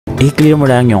i-clear mo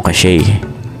lang yung cache.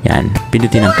 Yan,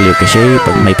 pindutin ang clear cache.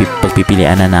 Pag may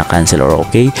pagpipilian na ccancel or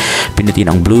okay, pindutin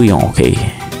ang blue yung okay.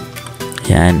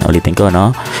 Yan, ulitin ko,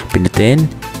 no? Pindutin.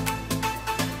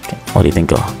 Ulitin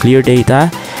ko. Clear data.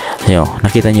 So,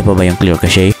 nakita niyo pa ba yung clear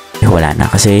cache? Wala na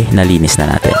kasi nalinis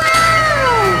na natin.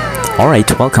 Alright,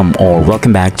 welcome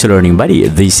back to Learning Buddy.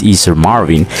 This is Sir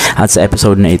Marvin. At sa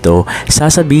episode na ito,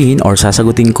 sasabihin or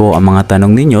sasagutin ko ang mga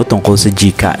tanong ninyo tungkol sa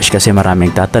Gcash kasi maraming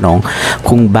tatanong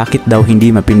kung bakit daw hindi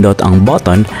mapindot ang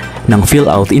button ng fill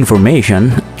out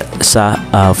information sa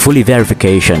fully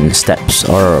verification steps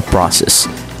or process.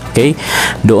 Okay?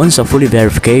 Doon sa fully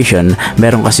verification,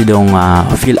 meron kasi doong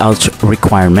fill out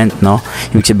requirement, no?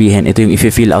 Ibig sabihin, ito yung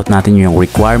i-fill out natin yung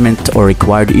requirement or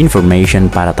required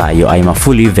information para tayo ay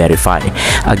ma-fully verify.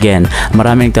 Again,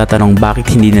 maraming nagtatanong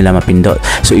bakit hindi nila mapindot.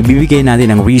 So, ibibigay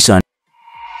natin ang reason.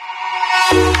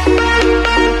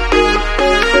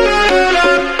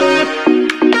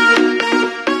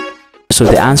 So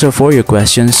the answer for your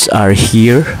questions are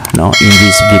here, no, in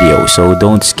this video. So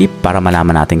don't skip para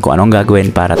malaman natin kung anong gagawin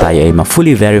para tayo ay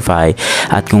ma-fully verify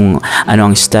at kung ano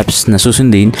ang steps na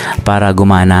susundin para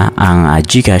gumana ang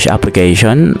Gcash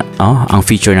application, ang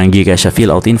feature ng Gcash sa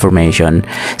fill out information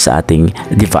sa ating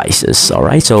devices.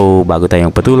 Alright, so bago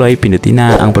tayong patuloy, pindutin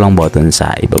na ang pulang button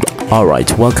sa ibaba. Alright,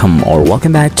 welcome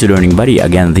back to Learning Buddy.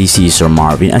 Again, this is Sir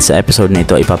Marvin at sa episode na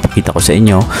ito, ipapakita ko sa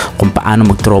inyo kung paano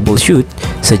mag-troubleshoot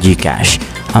sa Gcash.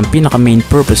 Ang pinaka main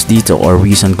purpose dito or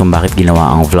reason kung bakit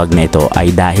ginawa ang vlog na ito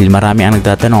ay dahil marami ang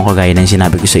nagtatanong kagaya ng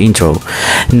sinabi ko sa intro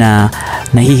na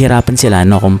nahihirapan sila,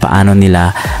 no, kung paano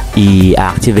nila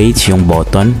i-activate yung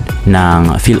button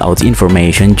ng fill out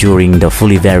information during the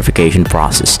fully verification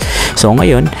process. So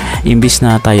ngayon, imbis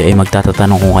na tayo ay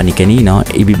magtatatanong kung kani-kanino,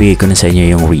 ibibigay ko na sa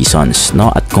inyo yung reasons, no,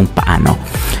 at kung paano.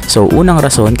 So unang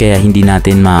rason kaya hindi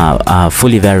natin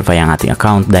fully verify ang ating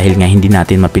account dahil nga hindi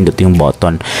natin mapindot yung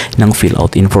button ng fill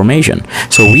out information.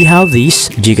 So we have this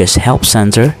Gcash Help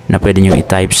Center na pwede nyo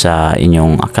i-type sa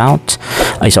inyong account,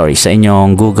 sa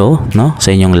inyong Google, no,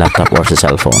 sa inyong laptop or sa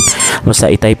cellphone.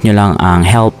 Basta i-type nyo lang ang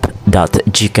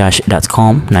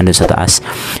help.gcash.com nandun sa taas.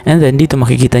 And then dito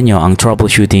makikita nyo ang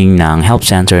troubleshooting ng Help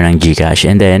Center ng Gcash.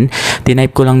 And then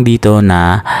tinype ko lang dito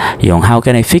na yung how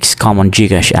can I fix common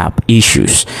Gcash app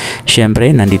issues.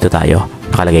 Syempre nandito tayo,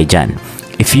 nakalagay dyan.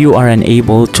 If you are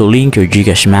unable to link your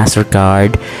Gcash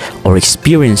MasterCard or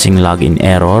experiencing login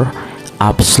error,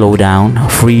 app slowdown,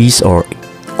 freeze, or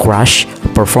crash,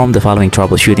 perform the following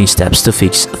troubleshooting steps to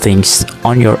fix things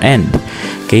on your end.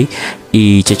 Okay?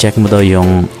 I-check mo daw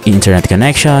yung internet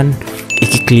connection,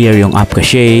 i-clear yung app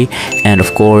cache, and of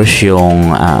course,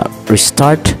 yung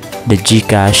restart the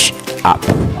Gcash app.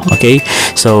 Okay?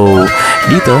 So,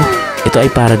 dito, ito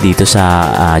ay para dito sa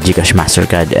Gcash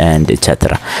MasterCard and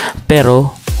etc.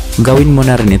 Pero gawin mo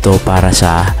na rin ito para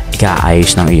sa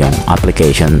ikaayos ng iyong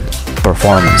application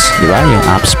performance, di ba? Yung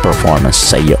apps performance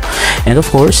sa iyo. And of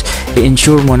course,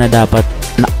 i-ensure mo na dapat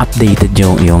na-updated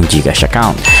yung iyong Gcash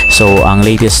account. So, ang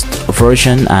latest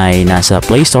version ay nasa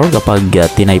Play Store. Kapag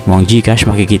tinype mo ang Gcash,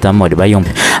 makikita mo, di ba?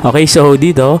 Okay, so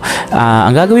dito,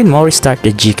 ang gagawin mo, restart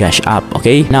the Gcash app.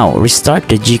 Okay? Now, restart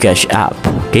the Gcash app.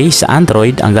 Okay? Sa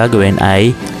Android, ang gagawin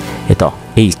ay ito.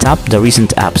 Tap the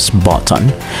recent apps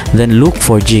button, then look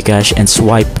for Gcash and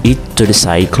swipe it to the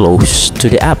side close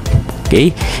to the app. Okay?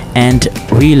 And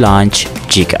relaunch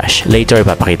Gcash. Later,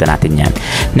 ipapakita natin yan.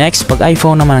 Next, pag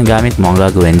iPhone naman ang gamit mo, ang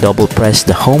gagawin, double press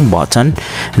the home button,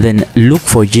 then look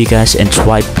for Gcash and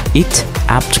swipe it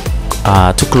up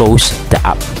to close the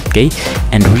app. Okay?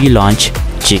 And relaunch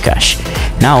Gcash.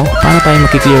 Now, paano tayo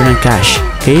makiklear ng cache?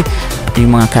 Okay?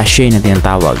 Yung mga cache na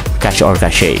tinatawag, cache or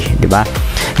cache, di ba?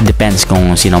 Depends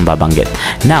kung sino ang babanggit.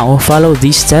 Now, follow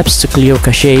these steps to clear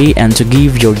cache and to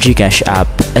give your Gcash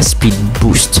app a speed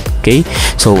boost. Okay?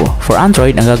 So, for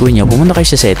Android, ang gagawin nyo, pumunta kayo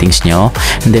sa settings nyo,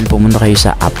 and then pumunta kayo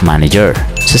sa App Manager.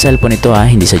 Sa cellphone ito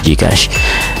hindi sa Gcash.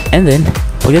 And then,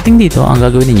 pagdating dito, ang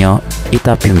gagawin niyo,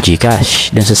 i-tap yung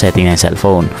Gcash dun sa setting ng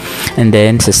cellphone. And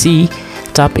then, sa C,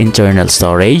 tap internal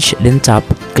storage, then tap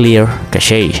clear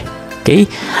cache. Okay?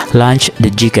 Launch the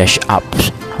Gcash app.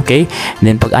 Okay? And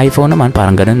then pag iPhone naman,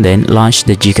 parang ganun din, launch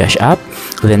the Gcash app,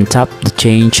 then tap the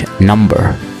change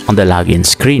number on the login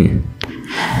screen.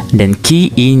 Then key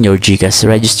in your Gcash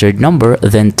registered number,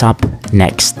 then tap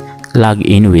next. Log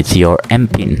in with your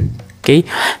MPIN. Okay?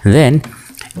 Then,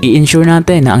 i-ensure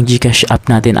natin na ang Gcash app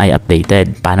natin ay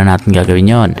updated. Paano natin gagawin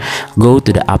yon? Go to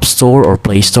the App Store or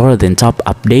Play Store, then tap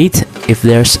update if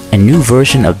there's a new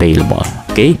version available.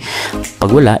 Okay?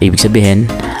 Pag wala, ibig sabihin,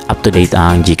 up to date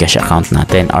ang Gcash account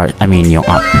natin, or yung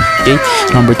app. Okay?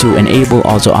 Number 2, enable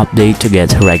auto update to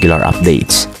get regular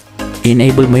updates.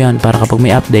 enable mo yan para kapag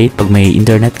may update, pag may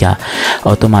internet ka,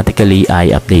 automatically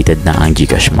ay updated na ang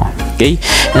Gcash mo. Okay?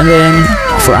 And then,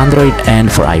 for Android and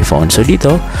for iPhone. So,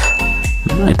 dito,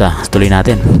 ito, tuloy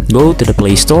natin. Go to the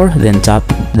Play Store, then tap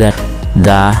the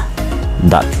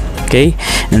dot. Okay?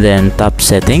 And then, tap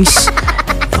Settings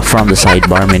from the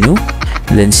sidebar menu.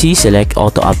 Then, select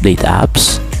Auto Update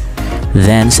Apps.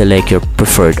 Then, select your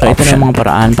preferred option. Ito na mga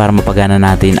paraan para mapagana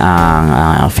natin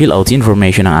ang fill out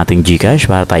information ng ating Gcash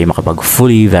para tayo makapag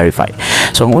fully verify.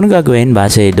 So, ang unang gagawin,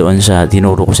 base doon sa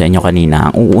tinuro ko sa inyo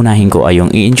kanina, ang uunahin ko ay yung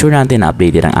i-ensure natin na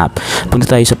updated ang app.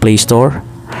 Punta tayo sa Play Store.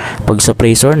 Pag sa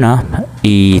Play Store na,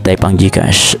 i-type ang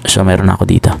Gcash. So, meron ako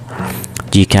dito.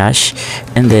 Gcash,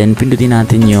 and then pindutin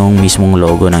natin yung mismong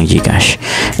logo ng Gcash,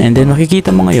 and then makikita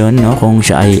mo ngayon, no, kung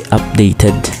siya ay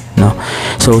updated, no.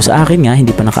 So sa akin nga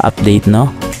hindi pa naka-update,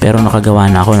 no, pero nakagawa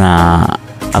na ako na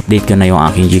update ko na yung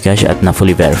aking Gcash at na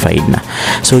fully verified na.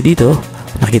 So dito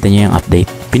nakita niyo yung update,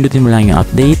 pindutin mo lang yung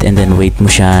update and then wait mo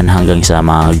siya hanggang sa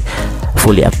mag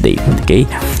fully update. Okay,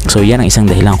 so yan ang isang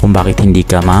dahilan kung bakit hindi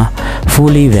ka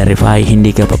fully verify,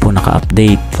 hindi ka pa po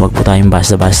naka-update. Huwag po tayong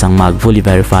basta-bastang mag-fully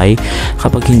verify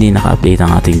kapag hindi naka-update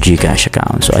ang ating Gcash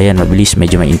account. So ayan, mabilis,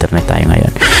 medyo may internet tayo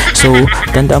ngayon. So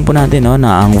tandaan po natin, no,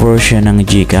 na ang version ng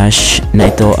Gcash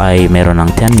na ito ay meron ng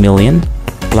 10 million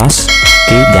plus,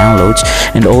 okay, downloads,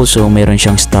 and also meron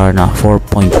siyang star na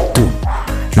 4.2.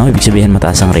 No, ibig sabihin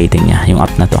mataas ang rating niya, yung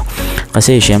app na to.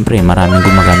 Kasi syempre maraming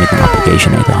gumagamit ng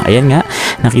application na ito. Ayan nga,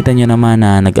 nakita nyo naman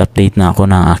na nag-update na ako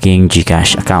ng aking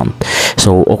Gcash account.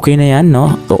 So okay na yan,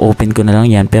 no? O-open ko na lang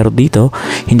yan. Pero dito,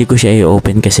 hindi ko siya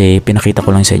i-open kasi pinakita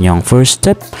ko lang sa inyo ang first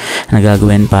step na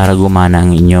gagawin para gumana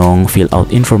ang inyong fill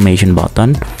out information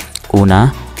button.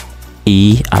 Una,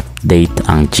 i-update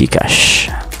ang Gcash.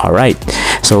 Alright,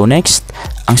 so next,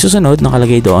 ang susunod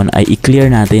nakalagay doon ay i-clear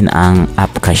natin ang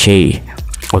app cache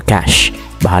or cache.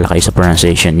 Bahala kayo sa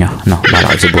pronunciation nyo, no?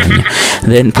 Bahala kayo sa buhay nyo.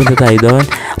 Then, punta tayo doon.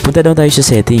 Punta daw tayo sa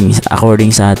settings.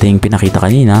 According sa ating pinakita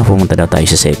kanina, pumunta daw tayo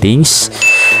sa settings,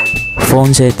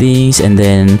 phone settings, and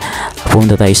then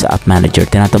pumunta tayo sa app manager.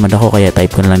 Tinatamad ako kaya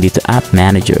type ko na lang dito app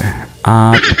manager.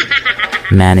 App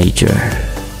manager.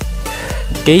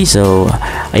 Okay, so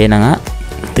ayan na nga.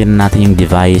 Tingnan natin yung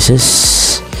devices.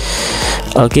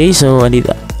 Okay, so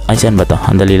andito. Ay, saan ba to?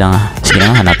 Andali lang ha. Sige na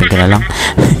nga, hanapin ko na lang.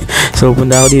 So,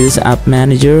 punta ako dito sa app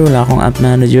manager. Wala akong app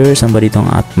manager. Saan ba dito ang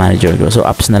app manager ko? So,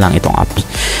 apps na lang itong apps.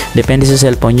 Depende sa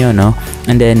cellphone nyo, no?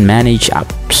 And then, manage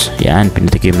apps. Yan,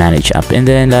 pindutin ko yung manage app. And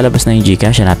then, lalabas na yung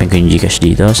Gcash. Hanapin ko yung Gcash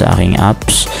dito sa aking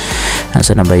apps.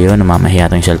 Nasaan na ba yun? Namamahiya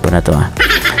itong cellphone na to, ha?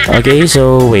 Okay,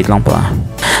 so, wait lang po, ha?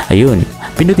 Ayun.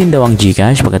 Pindutin daw ang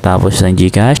Gcash pagkatapos ng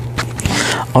Gcash.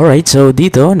 Alright, so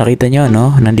dito, nakita nyo,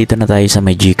 no? Nandito na tayo sa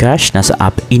may Gcash. Nasa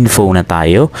app info na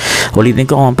tayo. Ulitin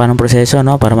ko kung paano proseso,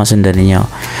 no? Para masundan ninyo.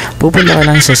 Pupunta ka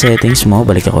lang sa settings mo.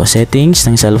 Balik ako, settings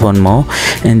ng cellphone mo.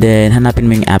 And then,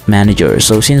 hanapin mo yung app manager.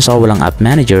 So, since walang app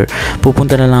manager,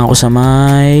 pupunta na lang ako sa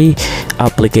may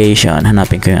application.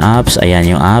 Hanapin ko yung apps.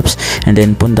 Ayan yung apps. And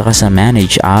then, punta ka sa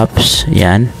manage apps.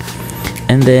 Yan.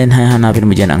 And then, hanapin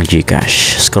mo dyan ang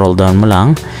Gcash. Scroll down mo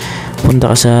lang. Punta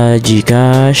ka sa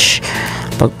Gcash.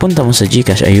 Pagpunta mo sa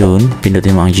Gcash, ayun,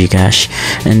 pindutin mo ang Gcash,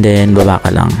 and then baba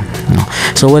ka lang, no?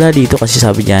 So wala dito kasi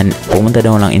sabi diyan, pumunta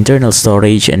daw lang internal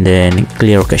storage and then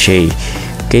clear cache.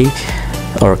 Okay?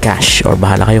 Or cache, or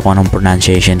bahala kayo kung anong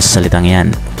pronunciation sa salitang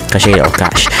yan, cache or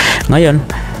cache. Ngayon,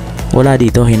 wala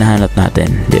dito, hinahanap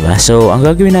natin, di ba? So ang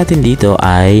gagawin natin dito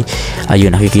ay,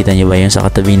 ayun, nakikita niyo ba yun sa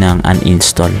katabi ng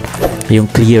uninstall, yung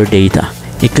clear data.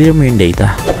 I-clear mo yung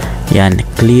data. Yan,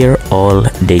 clear all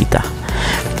data.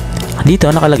 Dito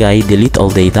nakalagay, delete all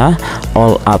data,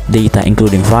 all app data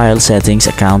including file, settings,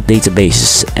 account,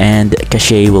 databases, and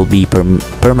cache will be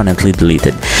permanently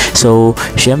deleted. So,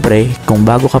 syempre, kung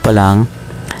bago ka pa lang,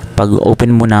 pag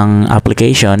open mo ng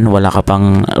application, wala ka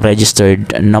pang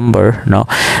registered number, no?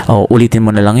 O, ulitin mo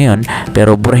na lang yun,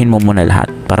 pero burahin mo muna lahat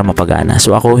para mapagana.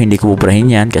 So, ako, hindi ko burahin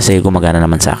yan kasi gumagana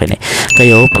naman sa akin eh.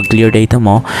 Kayo, pag clear data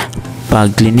mo, pag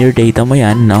linear data mo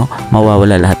yan, no,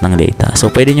 mawawala lahat ng data.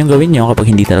 So, pwede nyo gawin nyo kapag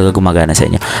hindi talaga gumagana sa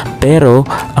inyo. Pero,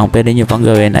 ang pwede nyo pang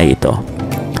gawin ay ito.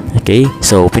 Okay?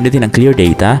 So, pindutin ang clear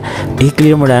data.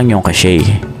 I-clear mo lang yung cache.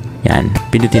 Yan.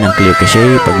 Pindutin ang clear cache.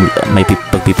 Pag may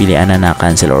pagpipilian na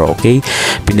cancel or okay,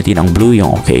 pindutin ang blue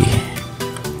yung okay.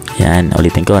 Yan.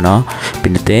 Ulitin ko, no?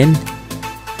 Pindutin.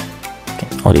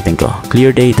 Okay. Ulitin ko.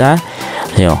 Clear data.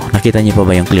 So, nakita niyo pa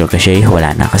ba yung clear cache?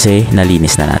 Wala na kasi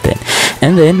nalinis na natin.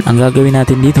 And then, ang gagawin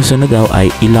natin dito sunod daw ay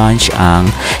i-launch ang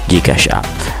Gcash app.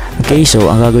 Okay,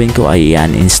 so ang gagawin ko ay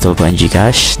uninstall ko ang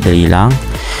Gcash. Dali lang.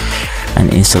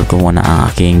 Uninstall ko muna ang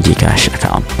aking Gcash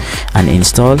account.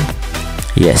 Uninstall.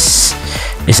 Yes.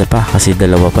 Isa pa, kasi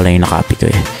dalawa pala yung nakopy ko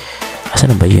eh.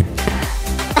 Asan na ba yun?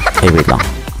 Ay, wait lang.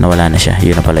 Nawala na siya.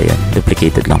 Yun na pala yun.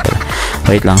 Duplicated lang pala.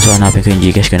 Wait lang. So, hanapin ko yung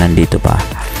Gcash ko nandito pa.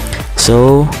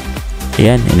 So,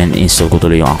 yan. In-install ko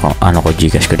tuloy yung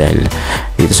Gcash ko dahil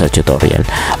dito sa tutorial.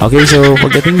 Okay, so,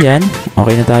 pagdating yan,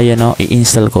 okay na tayo, no?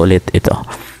 I-install ko ulit ito.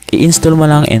 I-install mo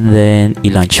lang and then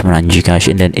i-launch mo na ang Gcash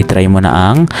and then i-try mo na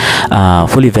ang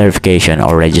fully verification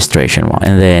or registration mo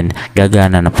and then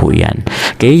gagana na po yan.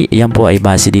 Okay, yan po ay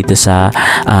base dito sa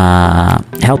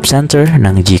help center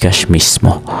ng Gcash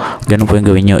mismo. Ganun po yung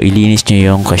gawin nyo, ilinis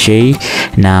nyo yung cache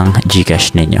ng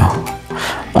Gcash ninyo.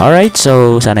 Alright,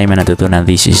 so sana ay may natutunan.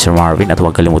 This is Sir Marvin at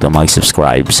huwag kalimutan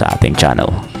mag-subscribe sa ating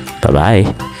channel.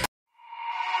 Bye-bye!